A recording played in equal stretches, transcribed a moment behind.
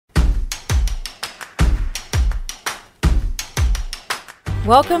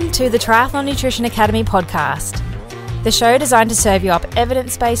Welcome to the Triathlon Nutrition Academy podcast, the show designed to serve you up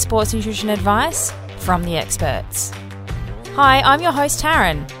evidence-based sports nutrition advice from the experts. Hi, I'm your host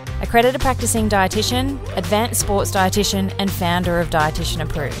Taryn, accredited practicing dietitian, advanced sports dietitian, and founder of Dietitian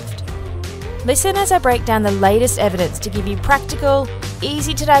Approved. Listen as I break down the latest evidence to give you practical,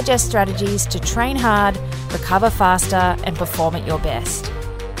 easy to digest strategies to train hard, recover faster, and perform at your best.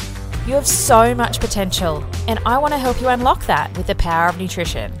 You have so much potential, and I want to help you unlock that with the power of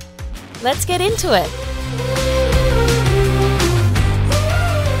nutrition. Let's get into it.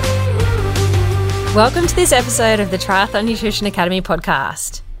 Welcome to this episode of the Triathlon Nutrition Academy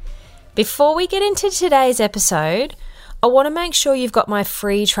podcast. Before we get into today's episode, I want to make sure you've got my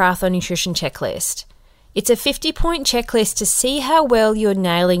free triathlon nutrition checklist. It's a 50-point checklist to see how well you're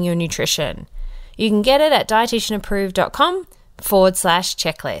nailing your nutrition. You can get it at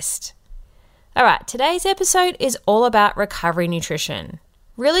dietitianapproved.com/checklist. All right, today's episode is all about recovery nutrition.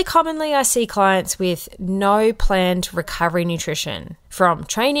 Really commonly, I see clients with no planned recovery nutrition from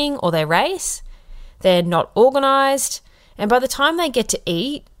training or their race. They're not organized, and by the time they get to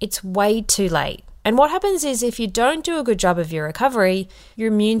eat, it's way too late. And what happens is if you don't do a good job of your recovery, your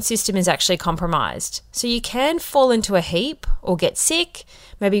immune system is actually compromised. So you can fall into a heap or get sick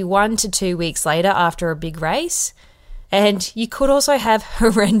maybe 1 to 2 weeks later after a big race. And you could also have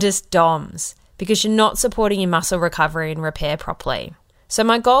horrendous DOMs because you're not supporting your muscle recovery and repair properly. So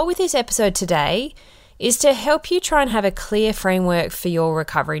my goal with this episode today is to help you try and have a clear framework for your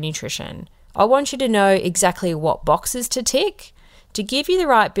recovery nutrition. I want you to know exactly what boxes to tick to give you the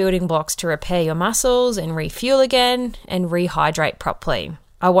right building blocks to repair your muscles and refuel again and rehydrate properly.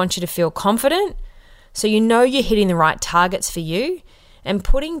 I want you to feel confident so you know you're hitting the right targets for you and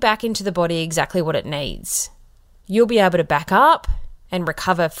putting back into the body exactly what it needs. You'll be able to back up and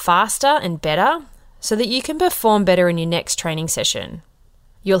recover faster and better so that you can perform better in your next training session.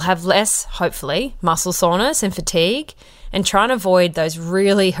 You'll have less, hopefully, muscle soreness and fatigue and try and avoid those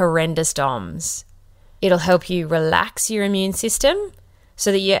really horrendous DOMs. It'll help you relax your immune system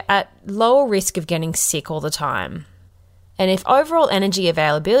so that you're at lower risk of getting sick all the time. And if overall energy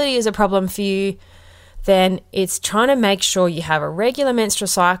availability is a problem for you, then it's trying to make sure you have a regular menstrual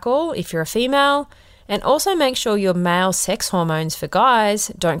cycle if you're a female, and also make sure your male sex hormones for guys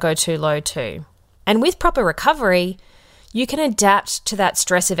don't go too low too. And with proper recovery, you can adapt to that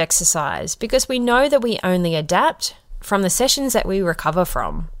stress of exercise because we know that we only adapt from the sessions that we recover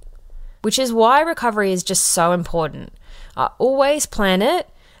from, which is why recovery is just so important. I always plan it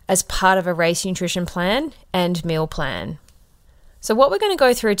as part of a race nutrition plan and meal plan. So what we're going to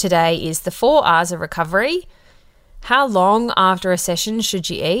go through today is the 4 R's of recovery, how long after a session should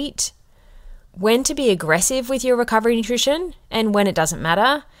you eat, when to be aggressive with your recovery nutrition and when it doesn't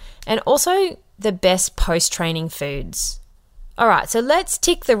matter, and also the best post-training foods. All right, so let's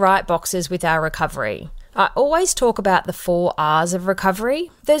tick the right boxes with our recovery. I always talk about the 4 R's of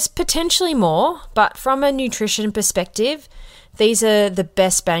recovery. There's potentially more, but from a nutrition perspective, these are the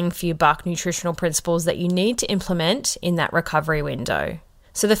best bang for your buck nutritional principles that you need to implement in that recovery window.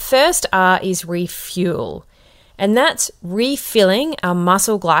 So the first R is refuel, and that's refilling our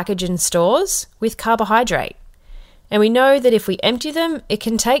muscle glycogen stores with carbohydrate. And we know that if we empty them, it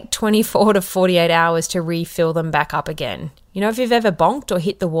can take 24 to 48 hours to refill them back up again. You know, if you've ever bonked or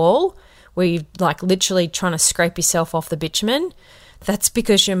hit the wall, where you're like literally trying to scrape yourself off the bitumen, that's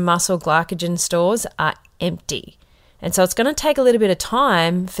because your muscle glycogen stores are empty. And so it's going to take a little bit of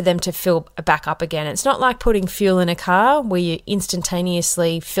time for them to fill back up again. It's not like putting fuel in a car where you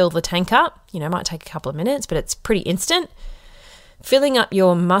instantaneously fill the tank up. You know, it might take a couple of minutes, but it's pretty instant. Filling up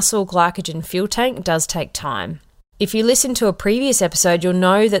your muscle glycogen fuel tank does take time. If you listen to a previous episode, you'll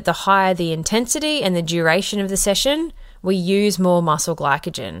know that the higher the intensity and the duration of the session, we use more muscle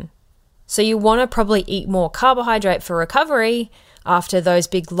glycogen. So you want to probably eat more carbohydrate for recovery after those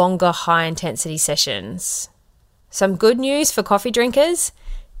big, longer, high-intensity sessions. Some good news for coffee drinkers.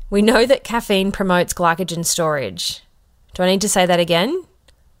 We know that caffeine promotes glycogen storage. Do I need to say that again?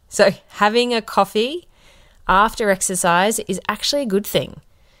 So having a coffee after exercise is actually a good thing.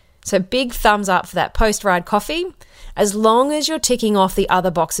 So big thumbs up for that post-ride coffee, as long as you're ticking off the other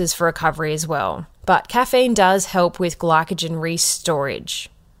boxes for recovery as well. But caffeine does help with glycogen restorage.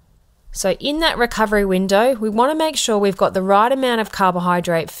 So in that recovery window, we want to make sure we've got the right amount of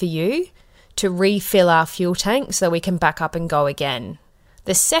carbohydrate for you to refill our fuel tank so we can back up and go again.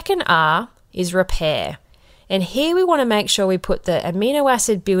 The second R is repair. And here we want to make sure we put the amino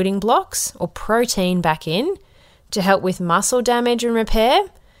acid building blocks or protein back in to help with muscle damage and repair.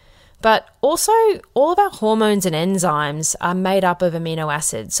 But also all of our hormones and enzymes are made up of amino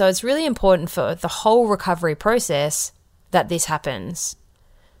acids. So it's really important for the whole recovery process that this happens.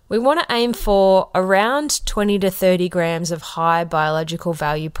 We want to aim for around 20 to 30 grams of high biological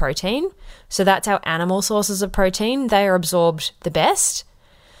value protein. So that's our animal sources of protein. They are absorbed the best.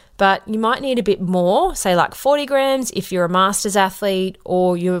 But you might need a bit more, say like 40 grams if you're a masters athlete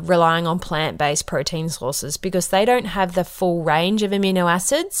or you're relying on plant-based protein sources, because they don't have the full range of amino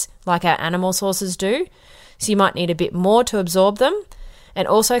acids like our animal sources do. So you might need a bit more to absorb them, and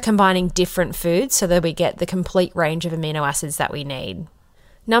also combining different foods so that we get the complete range of amino acids that we need.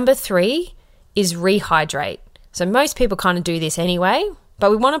 Number 3 is rehydrate. So most people kind of do this anyway, but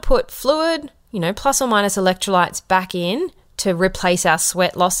we want to put fluid, plus or minus electrolytes back in to replace our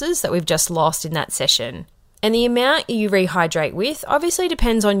sweat losses that we've just lost in that session. And the amount you rehydrate with obviously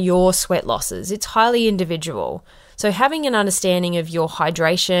depends on your sweat losses. It's highly individual. So having an understanding of your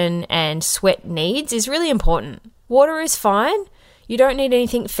hydration and sweat needs is really important. Water is fine. You don't need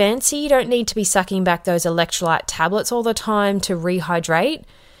anything fancy. You don't need to be sucking back those electrolyte tablets all the time to rehydrate.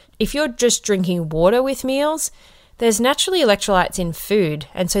 If you're just drinking water with meals, there's naturally electrolytes in food,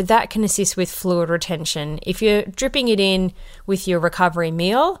 and so that can assist with fluid retention if you're dripping it in with your recovery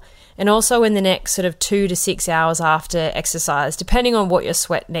meal, and also in the next sort of 2 to 6 hours after exercise, depending on what your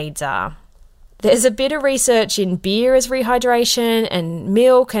sweat needs are. There's a bit of research in beer as rehydration and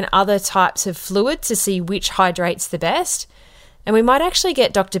milk and other types of fluid to see which hydrates the best. And we might actually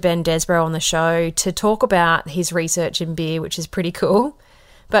get Dr. Ben Desborough on the show to talk about his research in beer, which is pretty cool.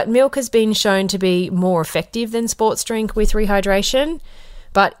 But milk has been shown to be more effective than sports drink with rehydration.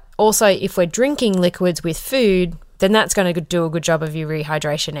 But also, if we're drinking liquids with food, then that's going to do a good job of your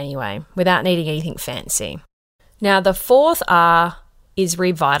rehydration anyway, without needing anything fancy. Now, the 4th R is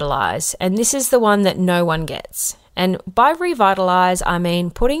revitalize, and this is the one that no one gets. And by revitalize, I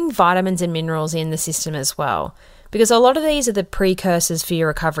mean putting vitamins and minerals in the system as well, because a lot of these are the precursors for your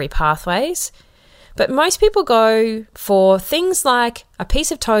recovery pathways. But most people go for things like a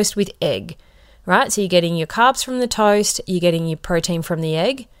piece of toast with egg, right? So you're getting your carbs from the toast, you're getting your protein from the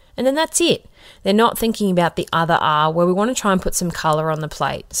egg, and then that's it. They're not thinking about the other R, where we want to try and put some colour on the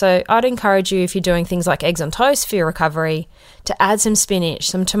plate. So I'd encourage you, if you're doing things like eggs on toast for your recovery, to add some spinach,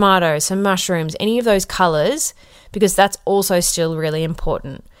 some tomatoes, some mushrooms, any of those colours, because that's also still really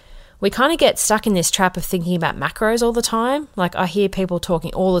important. We kind of get stuck in this trap of thinking about macros all the time. Like, I hear people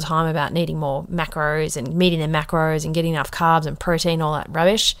talking all the time about needing more macros and meeting their macros and getting enough carbs and protein, all that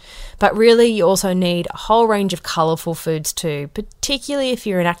rubbish. But really, you also need a whole range of colourful foods too, particularly if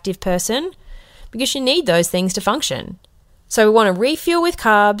you're an active person, because you need those things to function. So we want to refuel with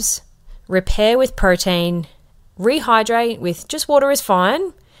carbs, repair with protein, rehydrate with just water is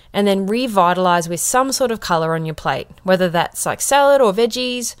fine, and then revitalise with some sort of colour on your plate, whether that's like salad or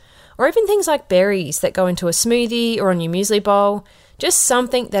veggies, or even things like berries that go into a smoothie or on your muesli bowl, just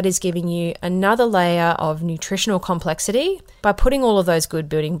something that is giving you another layer of nutritional complexity by putting all of those good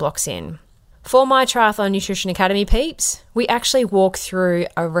building blocks in. For my Triathlon Nutrition Academy peeps, we actually walk through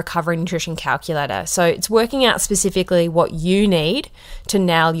a recovery nutrition calculator. So it's working out specifically what you need to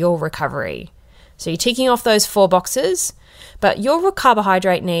nail your recovery. So you're ticking off those 4 boxes, but your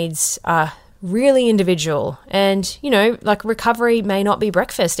carbohydrate needs are really individual. And, like recovery may not be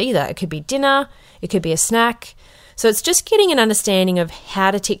breakfast either. It could be dinner, it could be a snack. So it's just getting an understanding of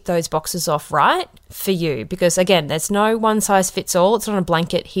how to tick those boxes off right for you. Because again, there's no one size fits all. It's not a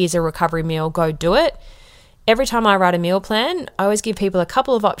blanket, here's a recovery meal, go do it. Every time I write a meal plan, I always give people a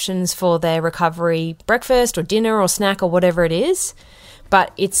couple of options for their recovery breakfast or dinner or snack or whatever it is.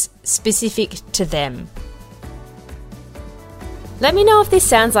 But it's specific to them. Let me know if this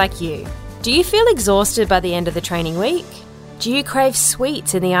sounds like you. Do you feel exhausted by the end of the training week? Do you crave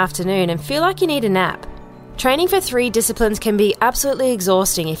sweets in the afternoon and feel like you need a nap? Training for 3 disciplines can be absolutely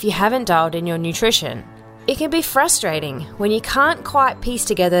exhausting if you haven't dialed in your nutrition. It can be frustrating when you can't quite piece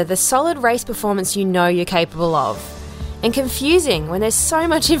together the solid race performance you know you're capable of, and confusing when there's so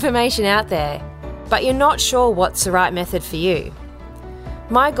much information out there, but you're not sure what's the right method for you.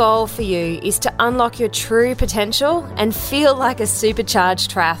 My goal for you is to unlock your true potential and feel like a supercharged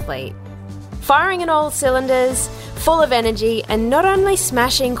triathlete. Firing on all cylinders, full of energy, and not only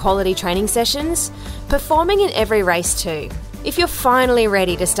smashing quality training sessions, performing in every race too. If you're finally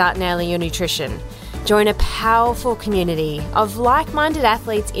ready to start nailing your nutrition, join a powerful community of like-minded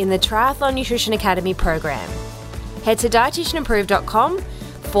athletes in the Triathlon Nutrition Academy program. Head to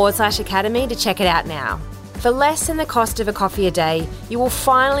dietitianimprove.com/academy to check it out now. For less than the cost of a coffee a day, you will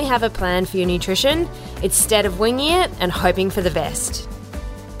finally have a plan for your nutrition instead of winging it and hoping for the best.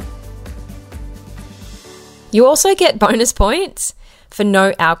 You also get bonus points for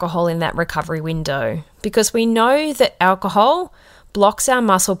no alcohol in that recovery window, because we know that alcohol blocks our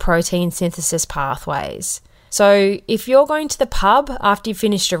muscle protein synthesis pathways. So if you're going to the pub after you've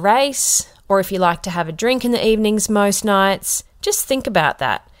finished a race, or if you like to have a drink in the evenings most nights, just think about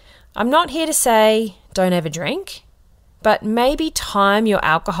that. I'm not here to say don't ever drink, but maybe time your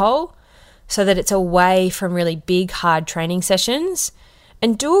alcohol so that it's away from really big, hard training sessions,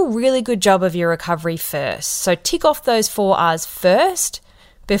 and do a really good job of your recovery first. So tick off those 4 R's first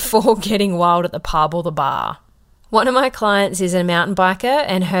before getting wild at the pub or the bar. One of my clients is a mountain biker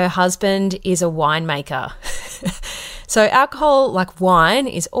and her husband is a winemaker. So alcohol, like wine,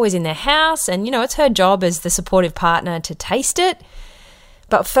 is always in their house, and it's her job as the supportive partner to taste it.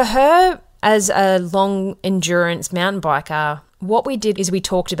 But for her, as a long endurance mountain biker, what we did is we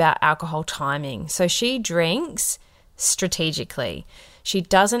talked about alcohol timing. So she drinks strategically. She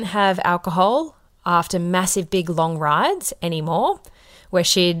doesn't have alcohol after massive big long rides anymore, where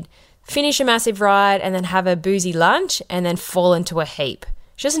she'd finish a massive ride and then have a boozy lunch and then fall into a heap.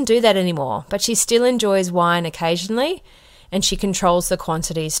 She doesn't do that anymore, but she still enjoys wine occasionally, and she controls the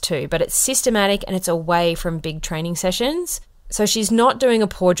quantities too, but it's systematic and it's away from big training sessions. So she's not doing a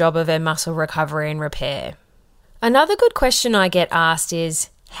poor job of her muscle recovery and repair. Another good question I get asked is,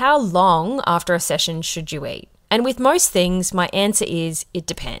 how long after a session should you eat? And with most things, my answer is it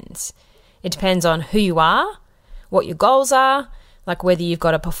depends. It depends on who you are, what your goals are, like whether you've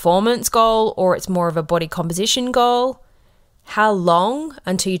got a performance goal or it's more of a body composition goal. How long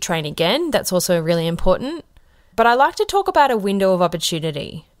until you train again? That's also really important. But I like to talk about a window of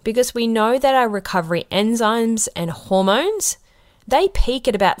opportunity because we know that our recovery enzymes and hormones, they peak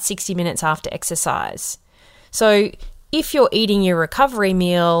at about 60 minutes after exercise. So if you're eating your recovery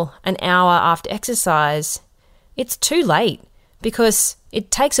meal an hour after exercise, it's too late because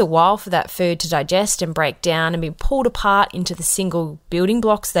it takes a while for that food to digest and break down and be pulled apart into the single building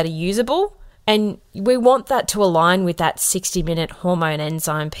blocks that are usable. And we want that to align with that 60-minute hormone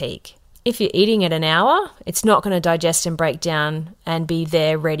enzyme peak. If you're eating at an hour, it's not going to digest and break down and be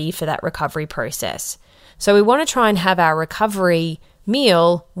there ready for that recovery process. So we want to try and have our recovery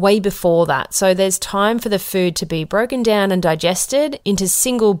meal way before that. So there's time for the food to be broken down and digested into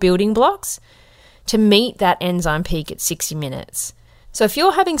single building blocks to meet that enzyme peak at 60 minutes. So if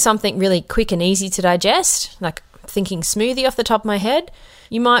you're having something really quick and easy to digest, like thinking smoothie off the top of my head,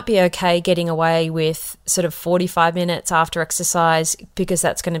 you might be okay getting away with sort of 45 minutes after exercise because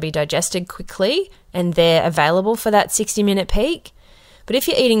that's going to be digested quickly and they're available for that 60-minute peak. But if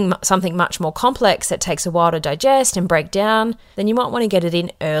you're eating something much more complex that takes a while to digest and break down, then you might want to get it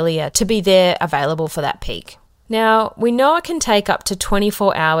in earlier to be there available for that peak. Now, we know it can take up to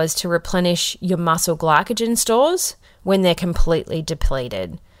 24 hours to replenish your muscle glycogen stores when they're completely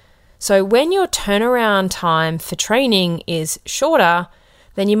depleted. So when your turnaround time for training is shorter,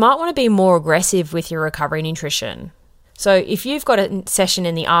 then you might want to be more aggressive with your recovery nutrition. So if you've got a session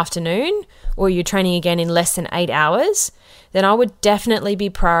in the afternoon or you're training again in less than 8 hours, then I would definitely be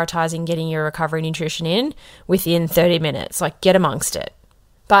prioritizing getting your recovery nutrition in within 30 minutes, like get amongst it.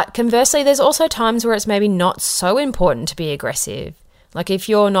 But conversely, there's also times where it's maybe not so important to be aggressive. Like if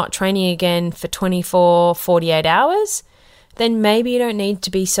you're not training again for 24, 48 hours, then maybe you don't need to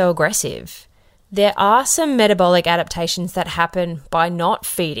be so aggressive. There are some metabolic adaptations that happen by not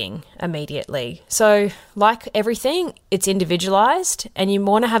feeding immediately. So like everything, it's individualized and you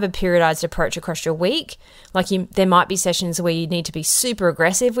want to have a periodized approach across your week. There might be sessions where you need to be super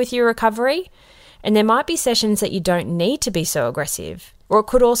aggressive with your recovery, and there might be sessions that you don't need to be so aggressive. Or it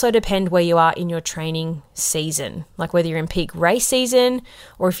could also depend where you are in your training season, like whether you're in peak race season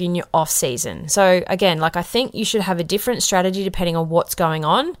or if you're in your off season. So again, I think you should have a different strategy depending on what's going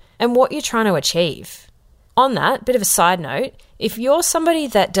on and what you're trying to achieve. On that, bit of a side note, if you're somebody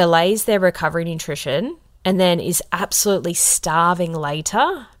that delays their recovery nutrition and then is absolutely starving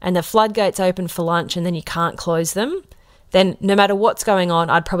later and the floodgates open for lunch and then you can't close them, then no matter what's going on,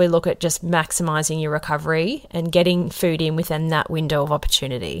 I'd probably look at just maximizing your recovery and getting food in within that window of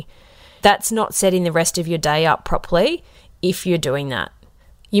opportunity. That's not setting the rest of your day up properly if you're doing that.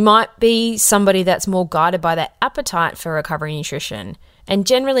 You might be somebody that's more guided by their appetite for recovery nutrition. And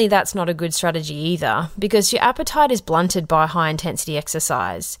generally that's not a good strategy either because your appetite is blunted by high intensity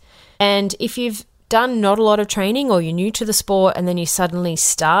exercise. And if you've done not a lot of training or you're new to the sport and then you suddenly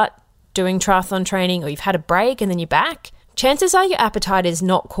start doing triathlon training or you've had a break and then you're back, chances are your appetite is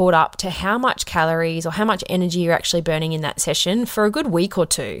not caught up to how much calories or how much energy you're actually burning in that session for a good week or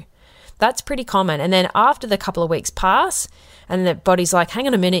two. That's pretty common. And then after the couple of weeks pass and the body's like, hang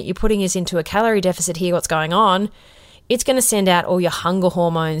on a minute, you're putting us into a calorie deficit here, what's going on? It's going to send out all your hunger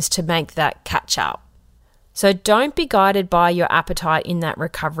hormones to make that catch up. So don't be guided by your appetite in that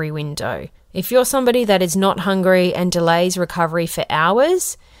recovery window. If you're somebody that is not hungry and delays recovery for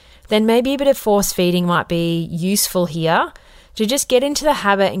hours, then maybe a bit of force feeding might be useful here to just get into the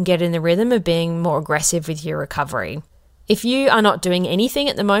habit and get in the rhythm of being more aggressive with your recovery. If you are not doing anything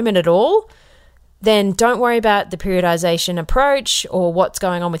at the moment at all, then don't worry about the periodization approach or what's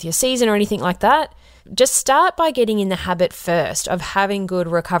going on with your season or anything like that. Just start by getting in the habit first of having good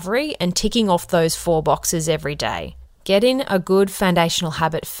recovery and ticking off those 4 boxes every day. Get in a good foundational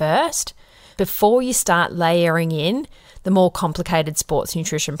habit first before you start layering in the more complicated sports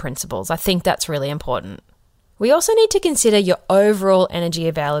nutrition principles. I think that's really important. We also need to consider your overall energy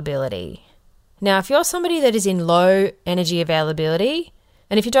availability. Now, if you're somebody that is in low energy availability,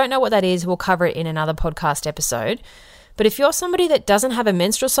 and if you don't know what that is, we'll cover it in another podcast episode. But if you're somebody that doesn't have a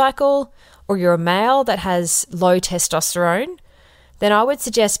menstrual cycle, or you're a male that has low testosterone, then I would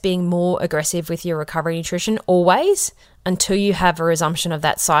suggest being more aggressive with your recovery nutrition always until you have a resumption of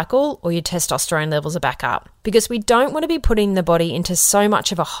that cycle or your testosterone levels are back up. Because we don't want to be putting the body into so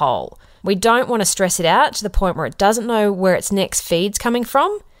much of a hole. We don't want to stress it out to the point where it doesn't know where its next feed's coming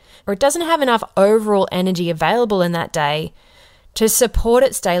from, or it doesn't have enough overall energy available in that day to support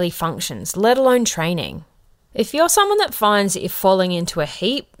its daily functions, let alone training. If you're someone that finds that you're falling into a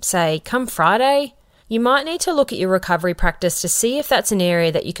heap, say come Friday, you might need to look at your recovery practice to see if that's an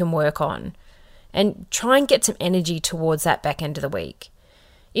area that you can work on and try and get some energy towards that back end of the week.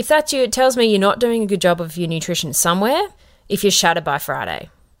 If that's you, it tells me you're not doing a good job of your nutrition somewhere if you're shattered by Friday.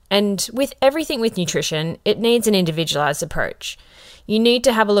 And with everything with nutrition, it needs an individualized approach. You need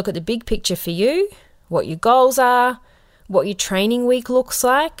to have a look at the big picture for you, what your goals are, what your training week looks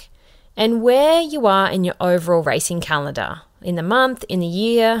like, and where you are in your overall racing calendar, in the month, in the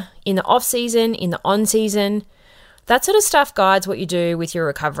year, in the off season, in the on season. That sort of stuff guides what you do with your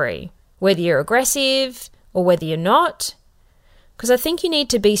recovery, whether you're aggressive or whether you're not, because I think you need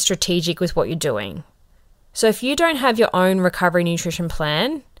to be strategic with what you're doing. So if you don't have your own recovery nutrition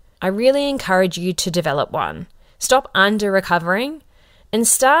plan, I really encourage you to develop one. Stop under-recovering and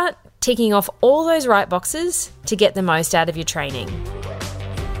start ticking off all those right boxes to get the most out of your training.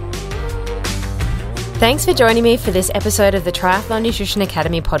 Thanks for joining me for this episode of the Triathlon Nutrition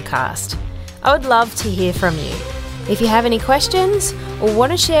Academy podcast. I would love to hear from you. If you have any questions or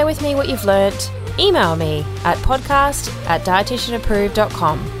want to share with me what you've learnt, email me at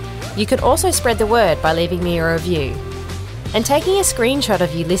podcast@dietitianapproved.com. You can also spread the word by leaving me a review and taking a screenshot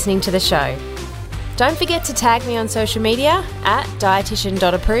of you listening to the show. Don't forget to tag me on social media at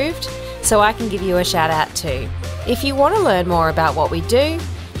dietitian.approved so I can give you a shout out too. If you want to learn more about what we do,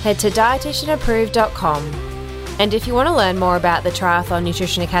 head to dietitianapproved.com. And if you want to learn more about the Triathlon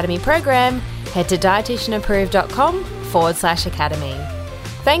Nutrition Academy program, head to dietitianapproved.com/academy.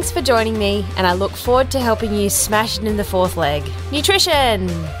 Thanks for joining me, and I look forward to helping you smash it in the 4th leg. Nutrition!